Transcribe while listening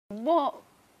What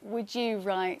would you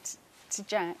write to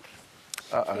Jack?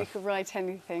 If you could write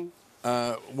anything.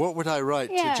 What would I write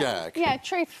to Jack? Yeah,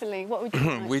 truthfully, what would you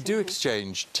write We to do him?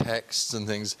 exchange texts and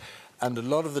things, and a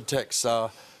lot of the texts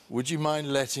are, would you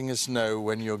mind letting us know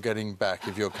when you're getting back,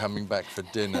 if you're coming back for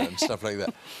dinner and stuff like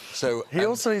that. So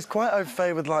he's quite au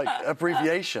fait with, like,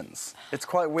 abbreviations. It's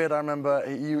quite weird. I remember,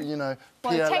 you know,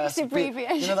 well, PLS, text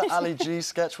abbreviations. you know the Ali G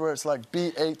sketch where it's like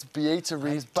B8,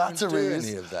 beateries, batteries. I don't do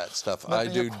any of that stuff. No, I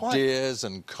do dears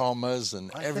and commas and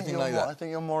everything like that. I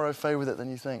think you're more au fait with it than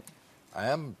you think. I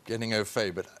am getting au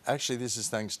fait, but actually this is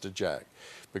thanks to Jack,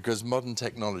 because modern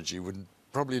technology would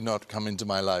probably not come into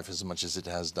my life as much as it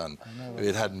has done if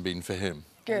it hadn't been for him.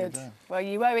 Good. Well,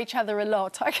 you owe each other a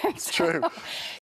lot, I guess. It's true.